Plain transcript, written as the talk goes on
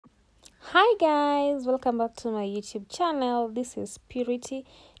Hi guys, welcome back to my YouTube channel. This is Purity.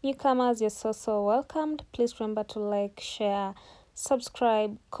 Newcomers, you're so welcomed. Please remember to like, share,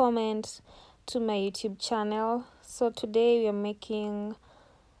 subscribe, comment to my YouTube channel. So today we are making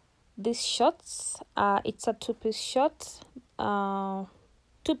these shorts. It's a two-piece short.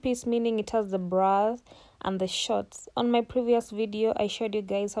 Two-piece meaning it has the bra and the shorts. On my previous video, I showed you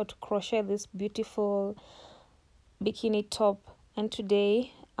guys how to crochet this beautiful bikini top, and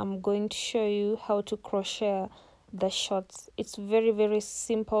today I'm going to show you how to crochet the shorts. It's very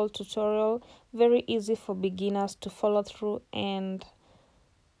simple tutorial, very easy for beginners to follow through, and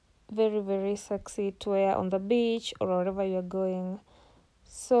very sexy to wear on the beach or wherever you're going.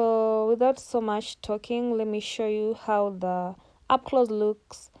 So without so much talking, let me show you how the up close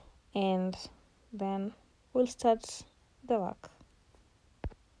looks, and then we'll start the work.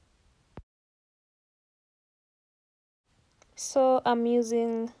 So I'm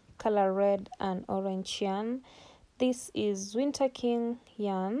using color red and orange yarn. This is Winter King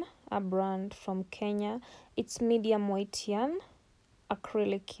yarn, a brand from Kenya. It's medium weight yarn,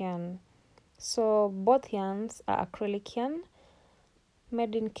 acrylic yarn. So both yarns are acrylic yarn,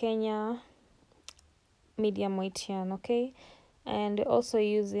 made in Kenya, medium weight yarn, okay? And also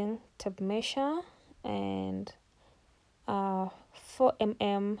using tape measure and 4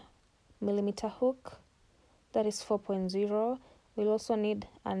 millimeter hook, that is 4.0. We'll also need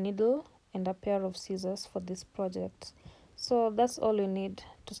a needle and a pair of scissors for this project. So that's all we need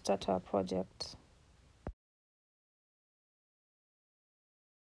to start our project.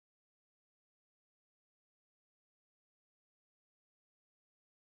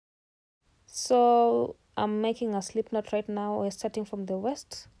 So I'm making a slip knot right now. We're starting from the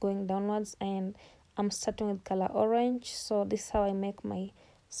west going downwards, and I'm starting with color orange. So this is how I make my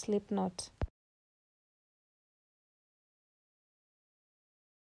slip knot.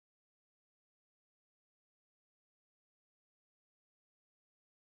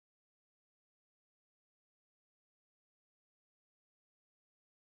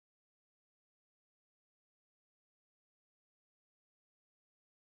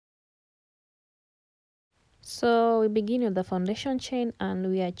 So we begin with the foundation chain, and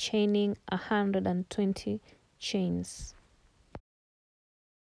we are chaining 120 chains.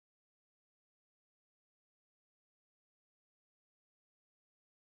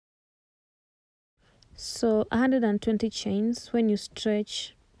 So 120 chains, when you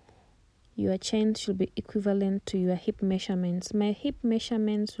stretch, your chains should be equivalent to your hip measurements. My hip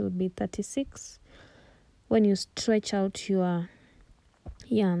measurements will be 36 when you stretch out your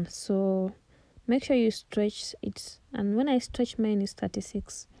yarn. So make sure you stretch it, and when I stretch mine is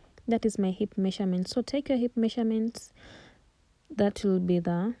 36. That is my hip measurement. So take your hip measurements, that will be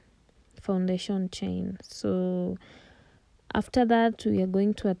the foundation chain. So after that, we are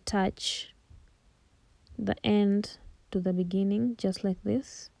going to attach the end to the beginning, just like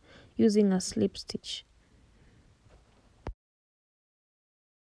this, using a slip stitch.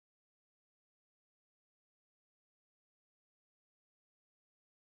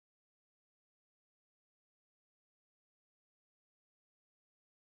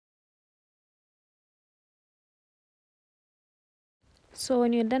 So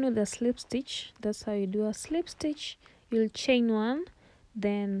when you're done with the slip stitch, that's how you do a slip stitch. You'll chain one,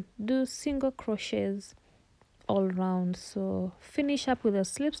 then do single crochets all round. So finish up with a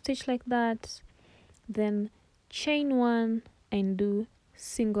slip stitch like that, then chain one and do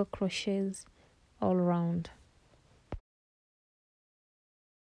single crochets all round.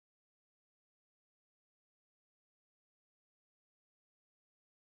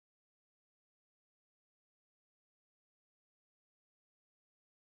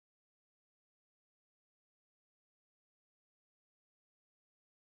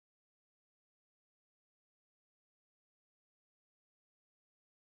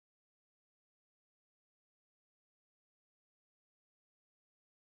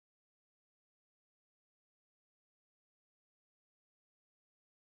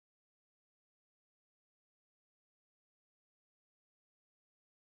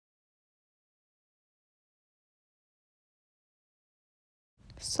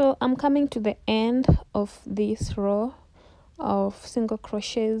 So I'm coming to the end of this row of single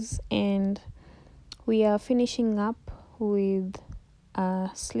crochets, and we are finishing up with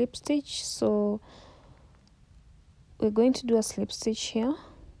a slip stitch. So we're going to do a slip stitch here,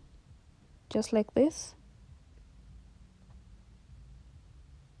 just like this.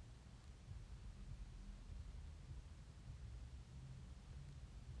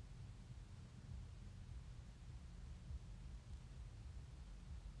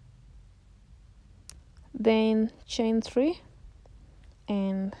 Then chain 3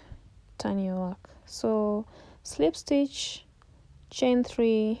 and turn your work. So slip stitch, chain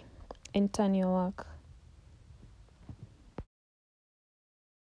 3 and turn your work.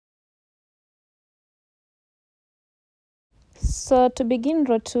 So to begin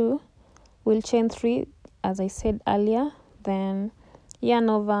row 2, we'll chain 3 as I said earlier, then yarn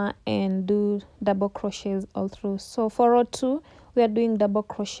over and do double crochets all through. So for row 2 we are doing double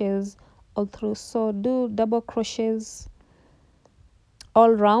crochets all through, so do double crochets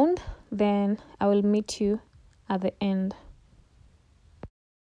all round, then I will meet you at the end.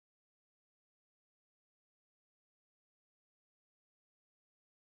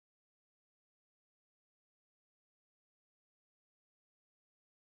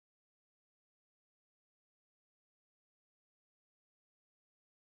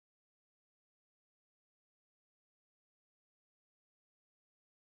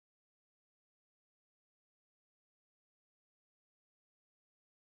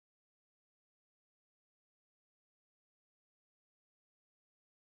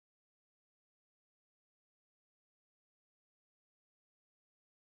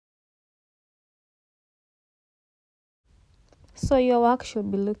 So your work should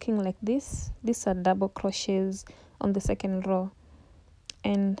be looking like this. These are double crochets on the second row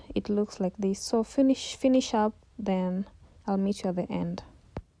and it looks like this. So finish up, then I'll meet you at the end.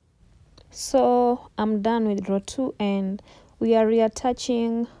 So I'm done with row 2 and we are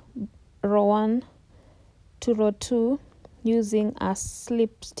reattaching row 1 to row 2 using a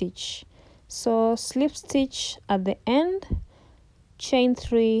slip stitch. So slip stitch at the end, chain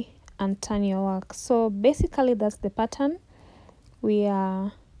 3 and turn your work. So basically that's the pattern. We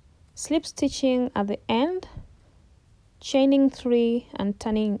are slip stitching at the end, chaining 3 and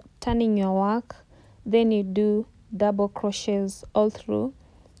turning your work, then you do double crochets all through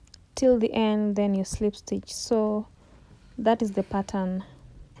till the end, then you slip stitch. So that is the pattern.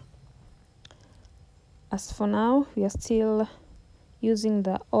 As for now, we are still using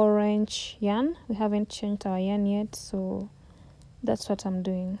the orange yarn. We haven't changed our yarn yet, so that's what I'm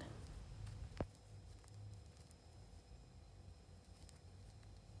doing.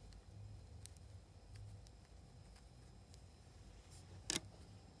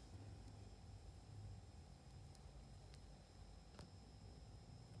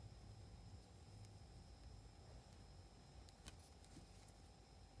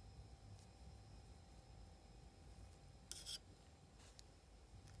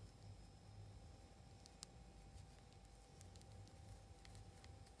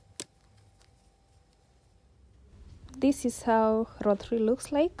 This is how row 3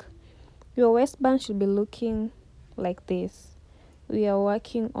 looks like. Your waistband should be looking like this. We are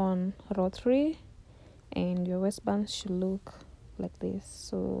working on row 3 and your waistband should look like this.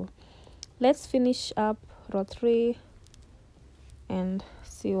 So let's finish up row 3 and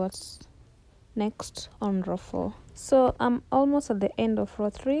see what's next on row 4. So I'm almost at the end of row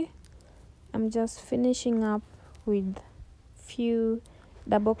 3. I'm just finishing up with few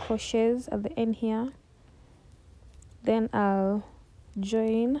double crochets at the end here, then I'll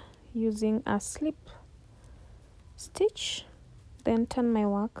join using a slip stitch, then turn my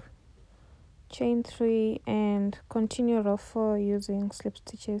work, chain 3 and continue row 4 using slip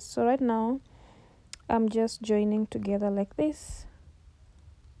stitches. So right now I'm just joining together like this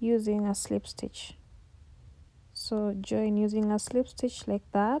using a slip stitch. So join using a slip stitch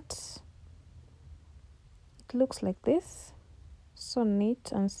like that. It looks like this, so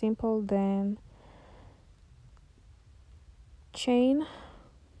neat and simple. Then chain,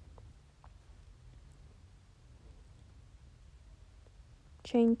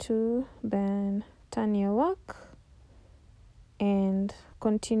 chain 2, then turn your work and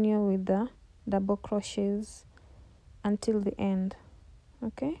continue with the double crochets until the end.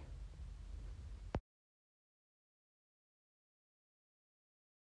 Okay.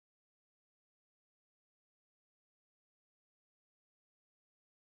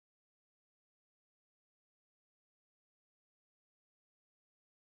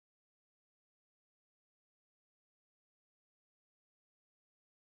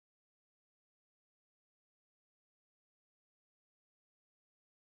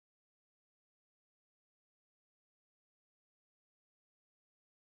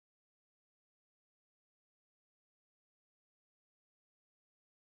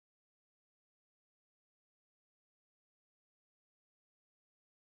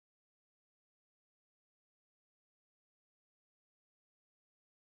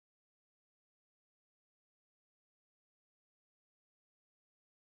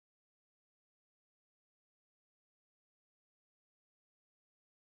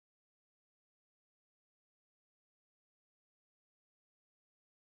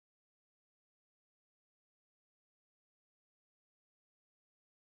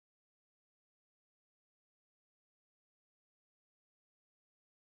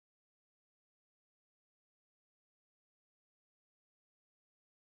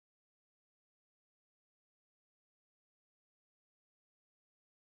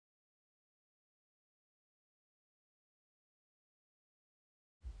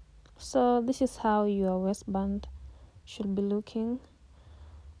 So this is how your waistband should be looking.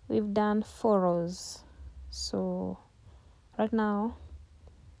 We've done 4 rows, so right now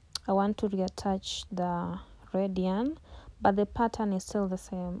I want to reattach the red yarn, but the pattern is still the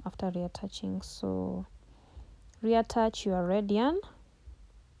same after reattaching. So reattach your red yarn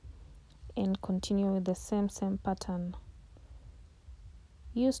and continue with the same pattern.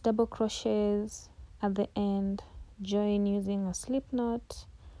 Use double crochets at the end, join using a slip knot,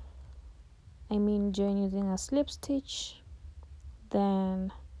 join using a slip stitch,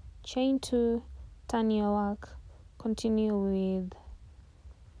 then chain 2, turn your work, continue with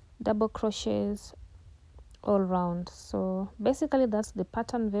double crochets all round. So basically that's the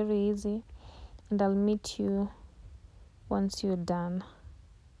pattern, very easy, and I'll meet you once you're done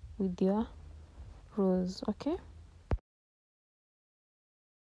with your rows. Okay,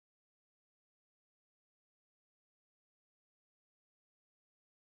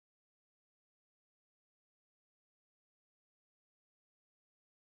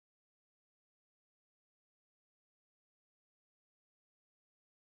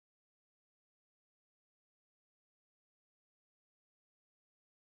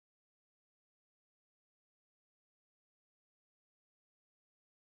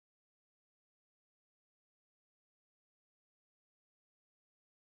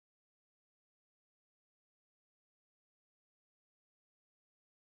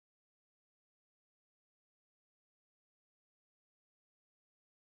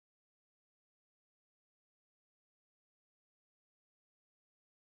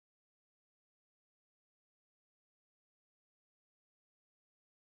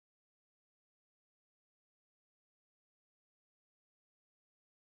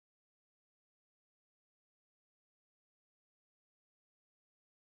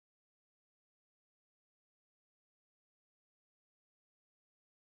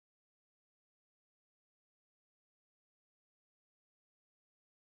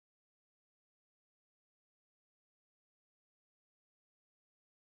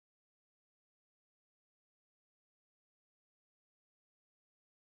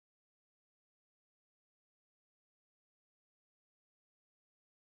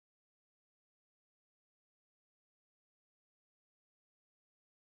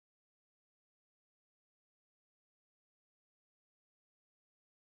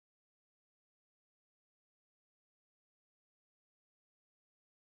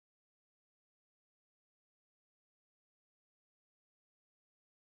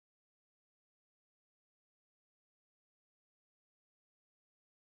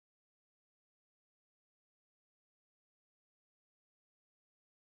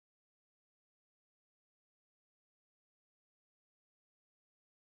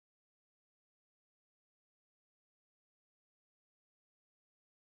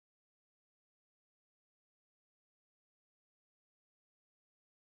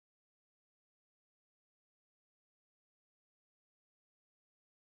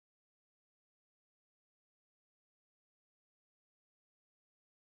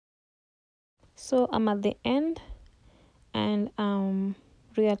 so I'm at the end and I'm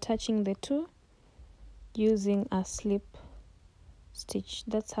reattaching the two using a slip stitch.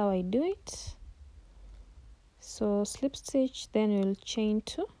 That's how I do it. So slip stitch, then you'll chain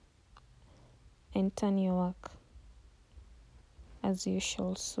 2 and turn your work as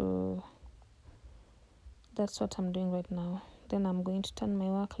usual. So that's what I'm doing right now. Then I'm going to turn my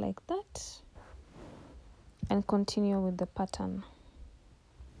work like that and continue with the pattern.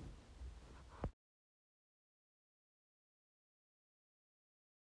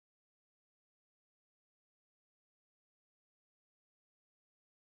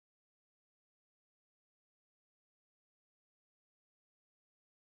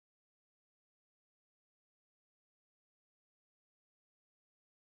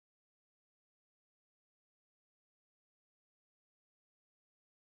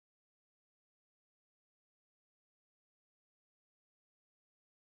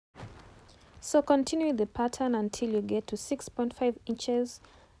 So continue the pattern until you get to 6.5 inches.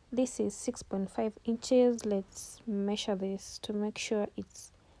 This is 6.5 inches. Let's measure this to make sure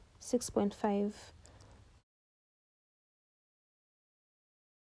it's 6.5.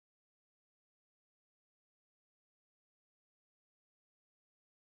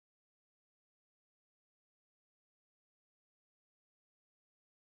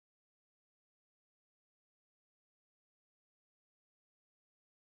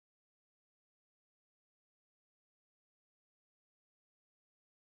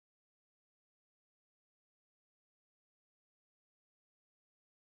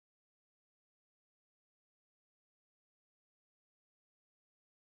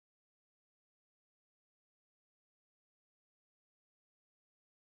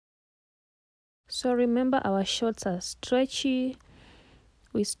 So remember, our shorts are stretchy.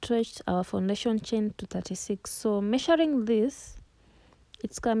 We stretched our foundation chain to 36. So measuring this,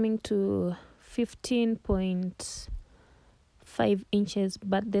 it's coming to 15.5 inches,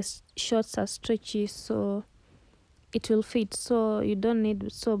 but the shorts are stretchy, so it will fit. So you don't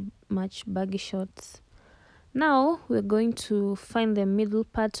need so much baggy shorts. Now we're going to find the middle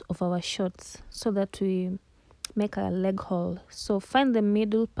part of our shorts so that we make a leg hole. So find the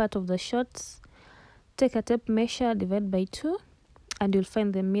middle part of the shorts, take a tape measure, divide by 2, and you'll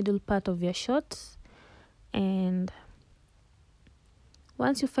find the middle part of your shorts. And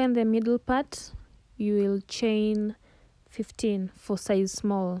once you find the middle part, you will chain 15 for size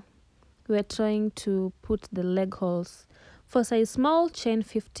small. We're trying to put the leg holes. For size small, chain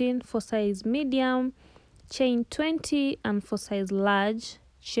 15. For size medium, chain 20. And for size large,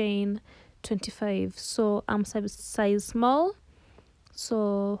 chain 25. So I'm size small,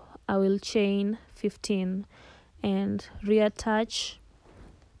 so I will chain 15 and reattach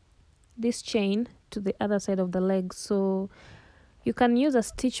this chain to the other side of the leg. So you can use a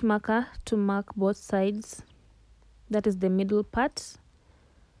stitch marker to mark both sides, that is the middle part.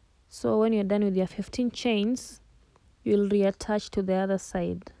 So when you're done with your 15 chains, you'll reattach to the other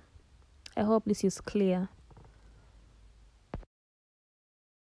side. I hope this is clear.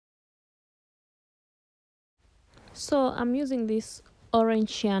 So I'm using this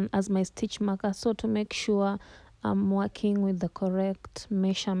orange yarn as my stitch marker, so to make sure I'm working with the correct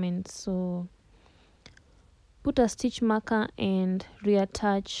measurements. So put a stitch marker and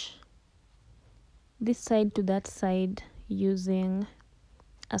reattach this side to that side using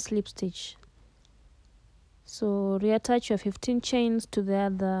a slip stitch. So reattach your 15 chains to the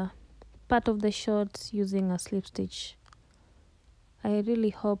other part of the shorts using a slip stitch. I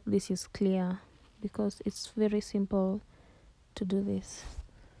really hope this is clear because it's very simple to do this.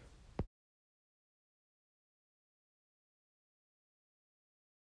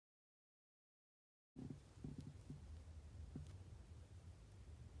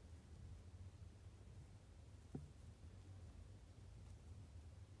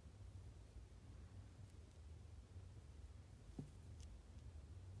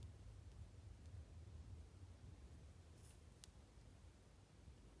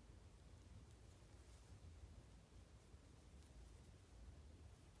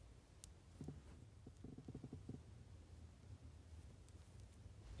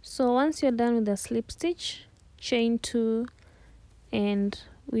 So once you're done with the slip stitch, chain 2, and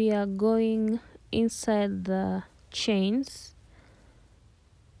we are going inside the chains.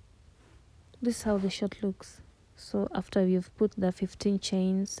 This is how the short looks. So after you've put the 15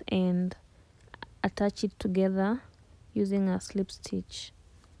 chains and attach it together using a slip stitch,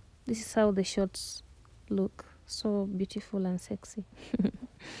 this is how the shorts look. So beautiful and sexy.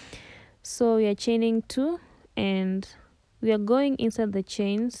 So we are chaining 2 and we are going inside the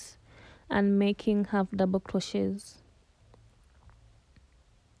chains and making half double crochets.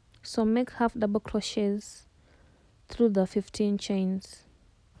 So make half double crochets through the 15 chains.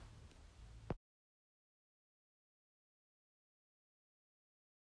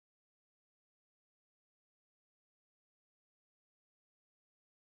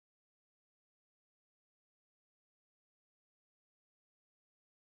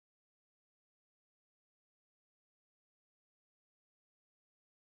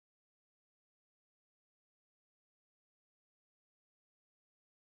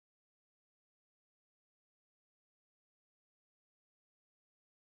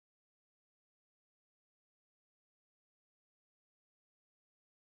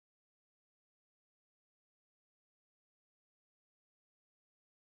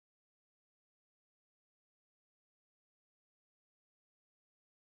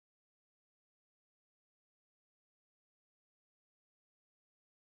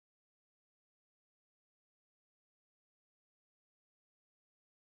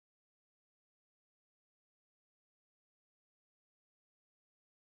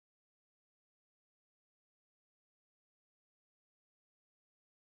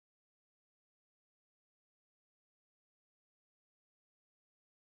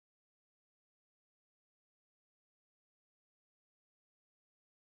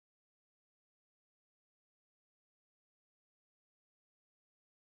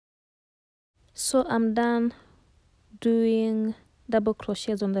 So I'm done doing double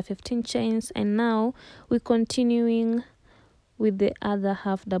crochets on the 15 chains, and now we're continuing with the other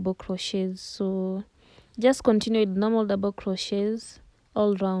half double crochets. So just continue with normal double crochets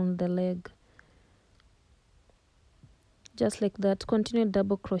all around the leg, just like that. Continue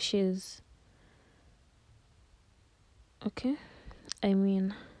double crochets. Okay,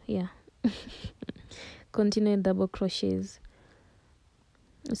 yeah, continue double crochets.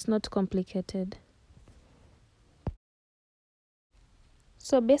 It's not complicated.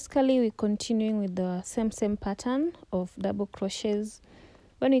 So basically we're continuing with the same pattern of double crochets.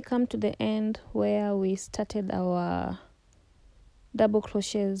 When we come to the end where we started our double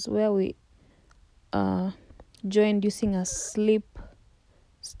crochets, where we joined using a slip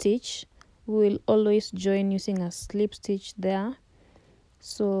stitch, we will always join using a slip stitch there.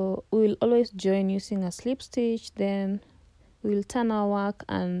 So we will always join using a slip stitch, then we will turn our work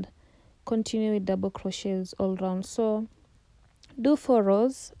and continue with double crochets all round. So do 4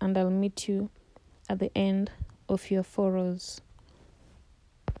 rows and I'll meet you at the end of your 4 rows.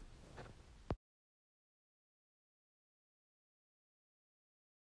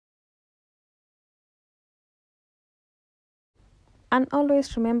 And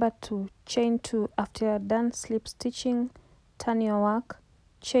always remember to chain 2 after you're done slip stitching. Turn your work,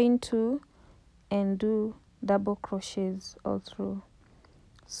 chain 2 and do double crochets all through.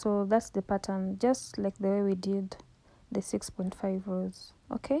 So that's the pattern, just like the way we did the 6.5 rows.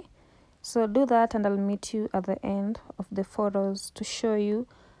 Okay, so do that and I'll meet you at the end of the 4 rows to show you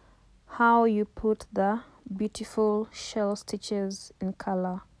how you put the beautiful shell stitches in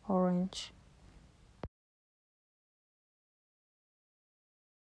color orange.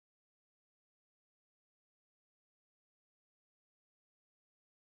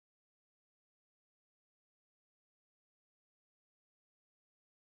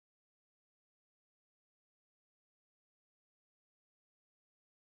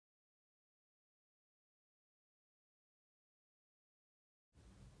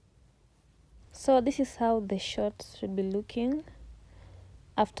 So this is how the shorts should be looking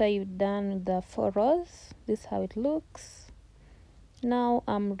after you've done the 4 rows. This is how it looks. Now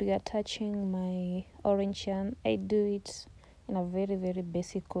I'm reattaching my orange yarn. I do it in a very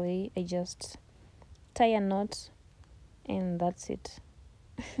basic way. I just tie a knot and that's it.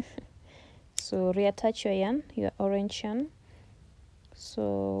 So reattach your yarn, your orange yarn,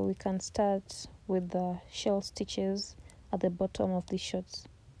 so we can start with the shell stitches at the bottom of the shorts.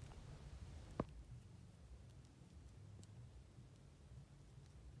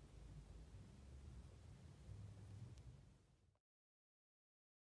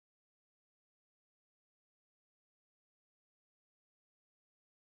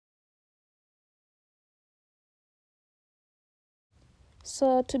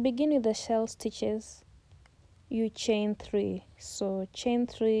 So to begin with the shell stitches, you chain 3. So chain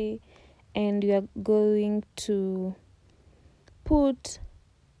 3 and you are going to put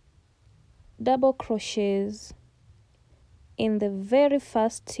double crochets in the very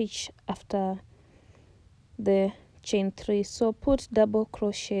first stitch after the chain 3. So put double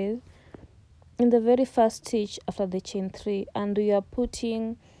crochet in the very first stitch after the chain 3 and we are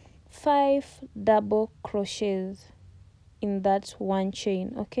putting 5 double crochets in that one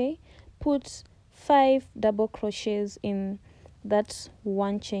chain. Okay, put 5 double crochets in that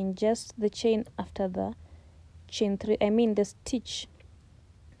one chain, just the chain after the chain 3, I mean the stitch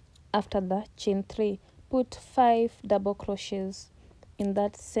after the chain 3. Put 5 double crochets in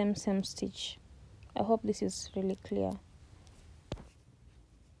that same stitch. I hope this is really clear.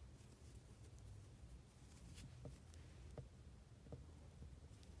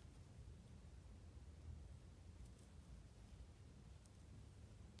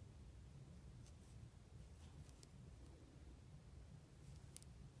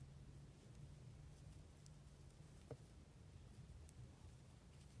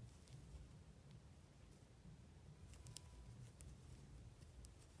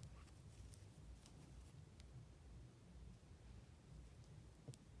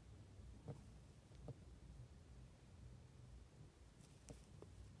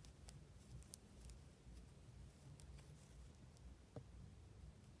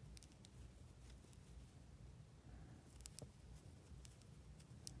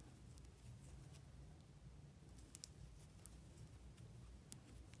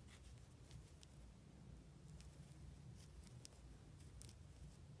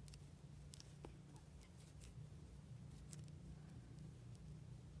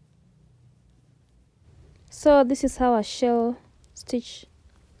 So this is how a shell stitch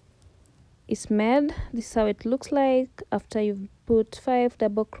is made. This is how it looks like after you've put 5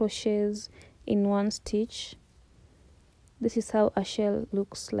 double crochets in one stitch. This is how a shell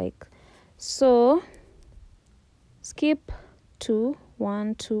looks like. So skip 2,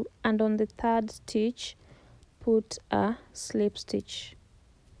 1, 2, and on the 3rd stitch put a slip stitch.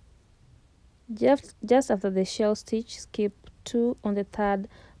 Just after the shell stitch, skip 2, on the 3rd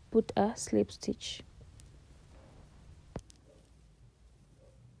put a slip stitch.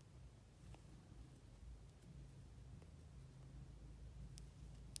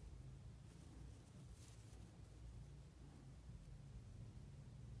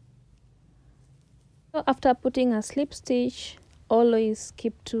 So after putting a slip stitch, always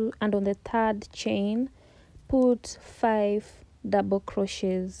skip 2, and on the third chain put 5 double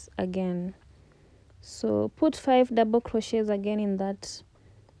crochets again. So put 5 double crochets again in that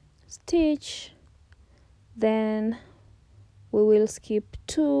stitch, then we will skip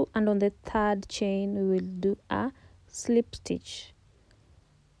 2, and on the third chain we will do a slip stitch.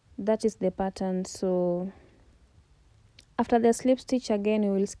 That is the pattern. So after the slip stitch again,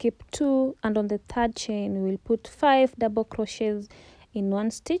 we will skip 2, and on the third chain we will put 5 double crochets in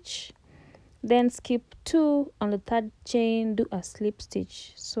one stitch, then skip 2, on the third chain do a slip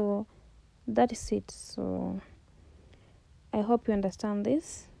stitch. So that is it. So I hope you understand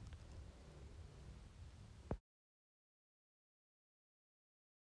this.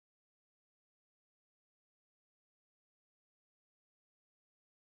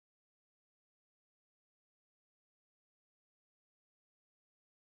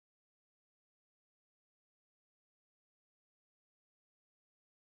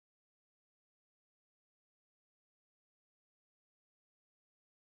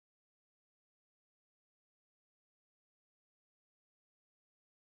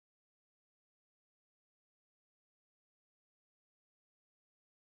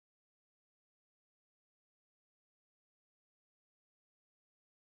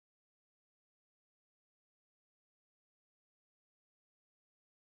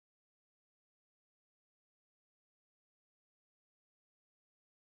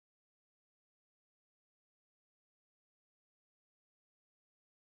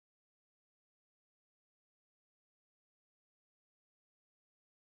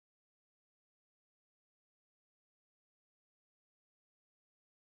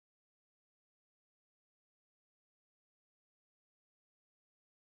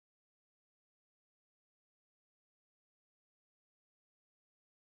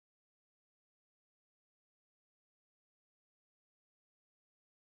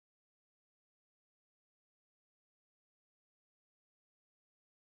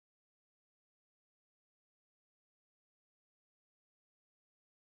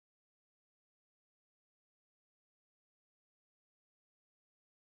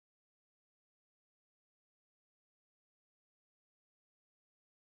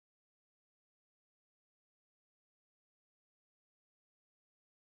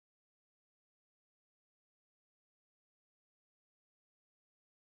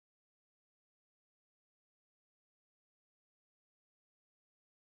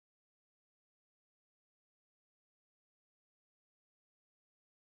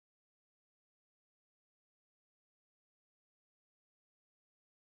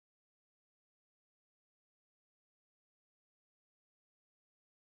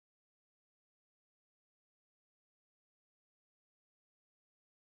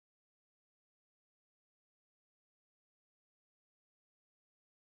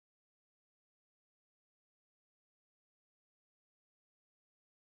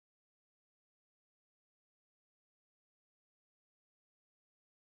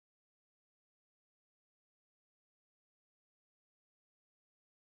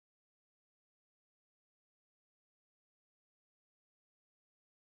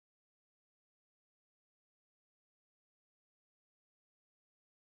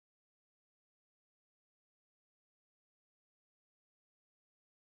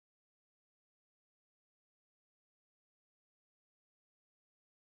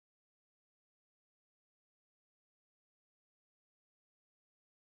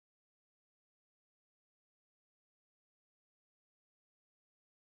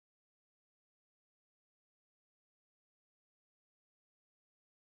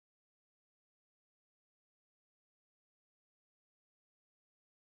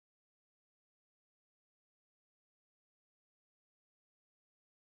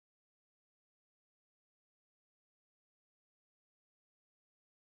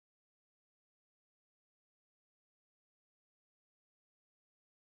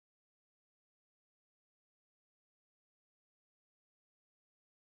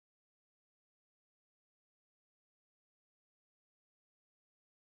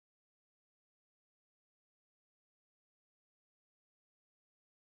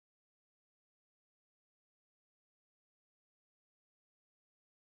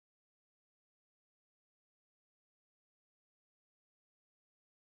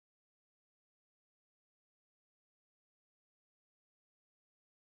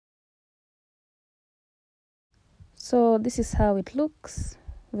 So this is how it looks,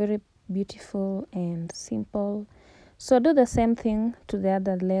 very beautiful and simple. So do the same thing to the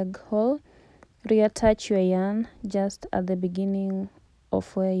other leg hole. Reattach your yarn just at the beginning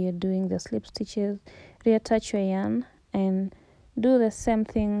of where you're doing the slip stitches, reattach your yarn and do the same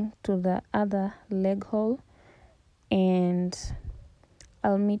thing to the other leg hole, and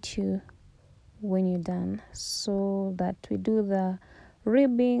I'll meet you when you're done, so that we do the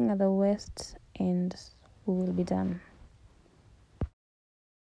ribbing at the waist and we will be done.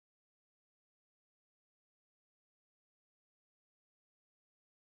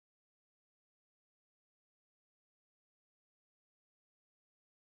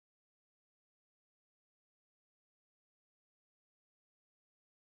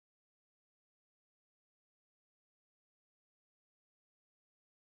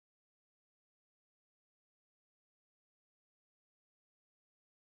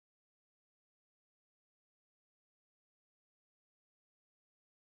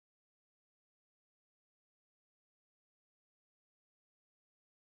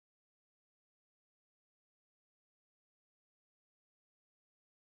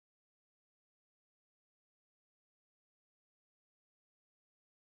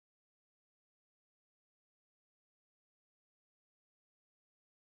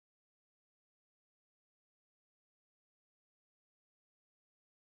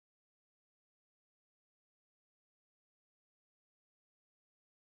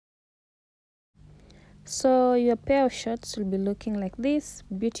 So your pair of shorts will be looking like this,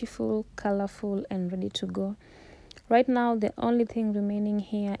 beautiful, colorful, and ready to go. Right now the only thing remaining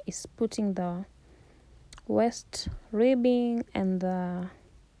here is putting the waist ribbing and the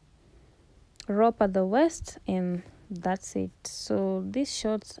rope at the waist, and that's it. So these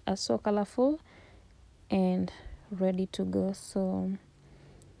shorts are so colorful and ready to go. So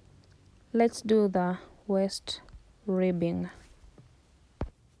let's do the waist ribbing.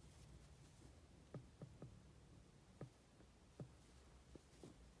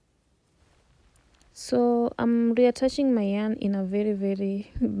 So I'm reattaching my yarn in a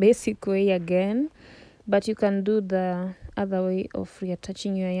very basic way again, but you can do the other way of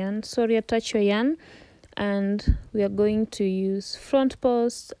reattaching your yarn. So reattach your yarn, and we are going to use front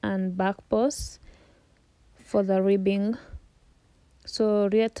post and back post for the ribbing. So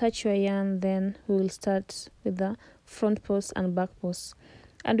reattach your yarn, then we will start with the front post and back post,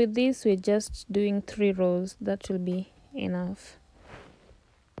 and with this we're just doing 3 rows. That will be enough.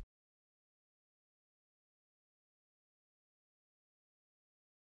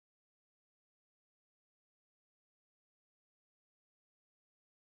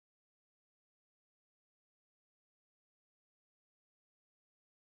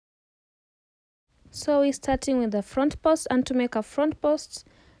 So we're starting with the front post, and to make a front post,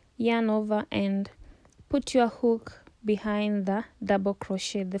 yarn over and put your hook behind the double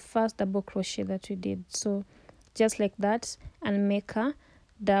crochet, the first double crochet that we did. So just like that, and make a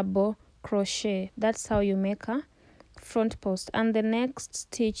double crochet. That's how you make a front post. And the next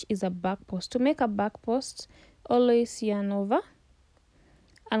stitch is a back post. To make a back post, always yarn over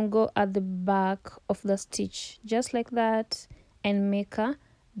and go at the back of the stitch just like that and make a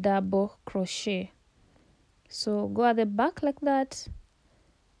double crochet. So go at the back like that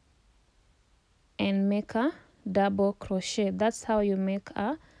and make a double crochet. That's how you make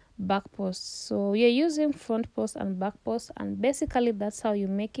a back post. So you're using front post and back post, and basically that's how you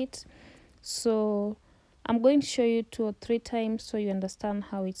make it. So I'm going to show you 2 or 3 times so you understand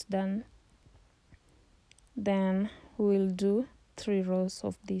how it's done. Then we'll do 3 rows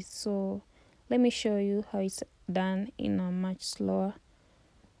of this. So let me show you how it's done in a much slower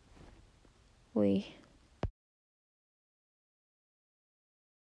way.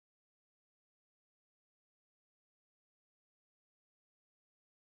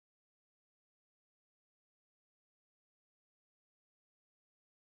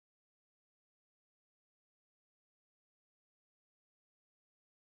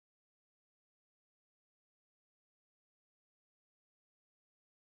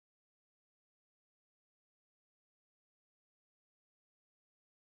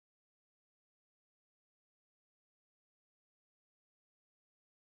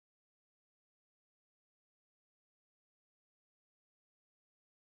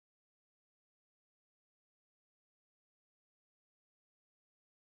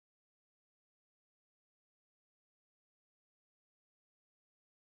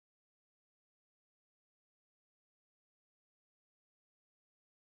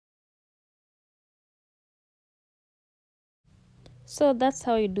 So that's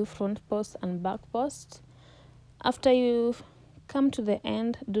how you do front post and back post. After you come to the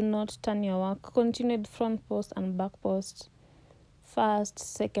end, do not turn your work. Continue the front post and back post, first,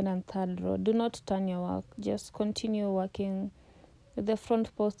 second, and third row. Do not turn your work. Just continue working with the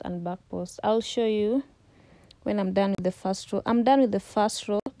front post and back post. I'll show you when I'm done with the first row. I'm done with the first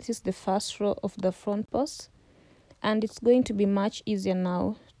row. This is the first row of the front post, and it's going to be much easier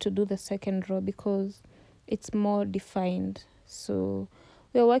now to do the second row because it's more defined. So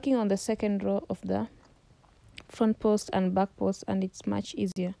we're working on the second row of the front post and back post, and it's much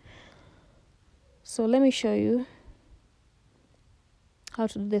easier. So let me show you how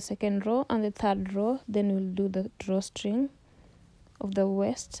to do the second row and the third row. Then we'll do the drawstring of the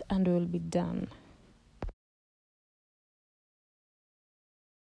waist and we'll be done.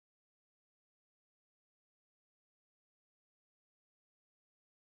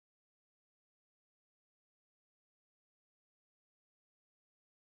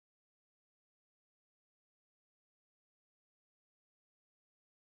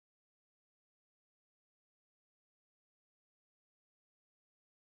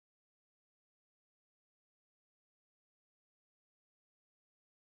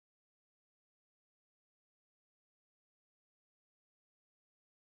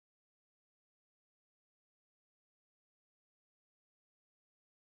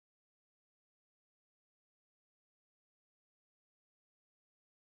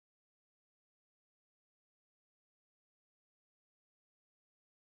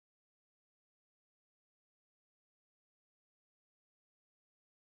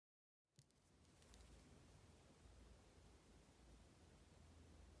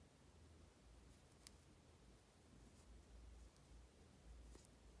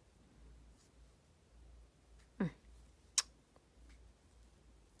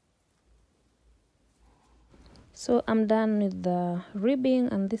 So I'm done with the ribbing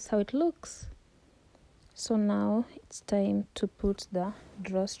and this is how it looks. So now it's time to put the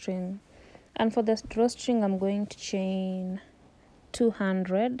drawstring, and for this drawstring I'm going to chain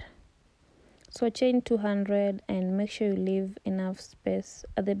 200. So chain 200 and make sure you leave enough space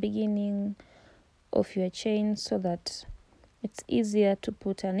at the beginning of your chain so that it's easier to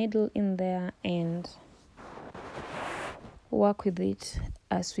put a needle in there and work with it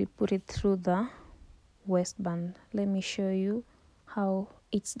as we put it through the waistband. Let me show you how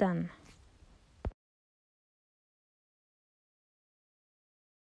it's done.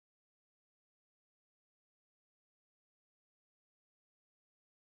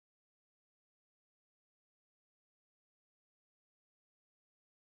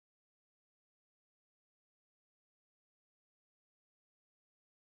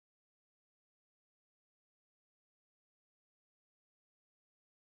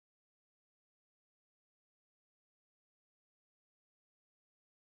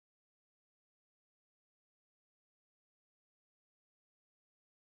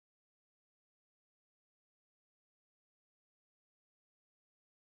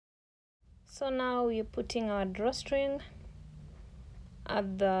 So now we're putting our drawstring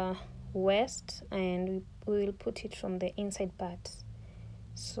at the waist and we will put it from the inside part.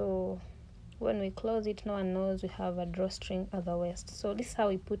 So when we close it, no one knows we have a drawstring at the waist. So this is how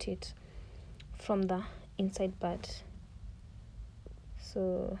we put it from the inside part.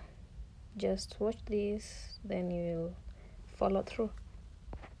 So just watch this, then you will follow through.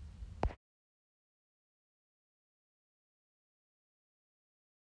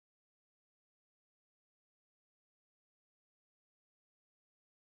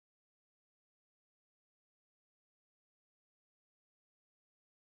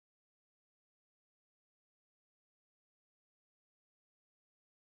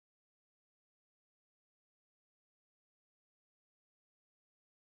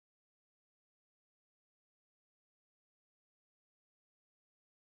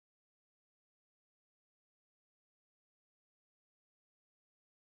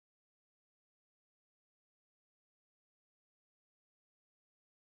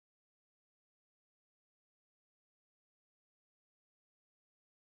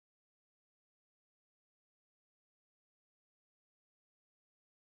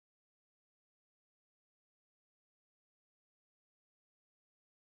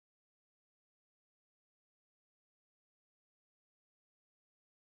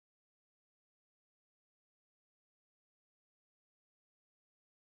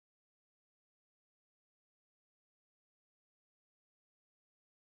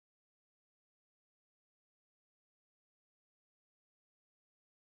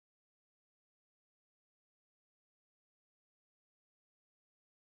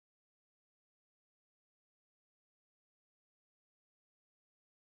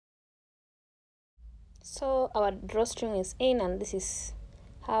 So our drawstring is in, and this is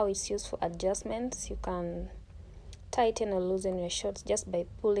how it's used for adjustments. You can tighten or loosen your shorts just by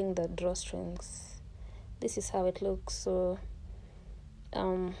pulling the drawstrings. This is how it looks. So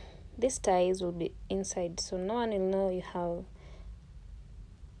these ties will be inside, so no one will know you have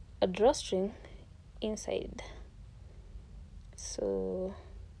a drawstring inside. So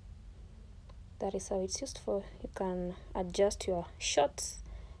that is how it's used for. You can adjust your shorts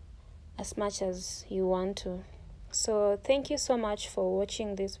as much as you want to. So thank you so much for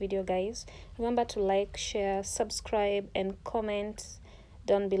watching this video, guys. Remember to like, share, subscribe, and comment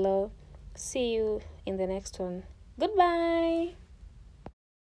down below. See you in the next one. Goodbye.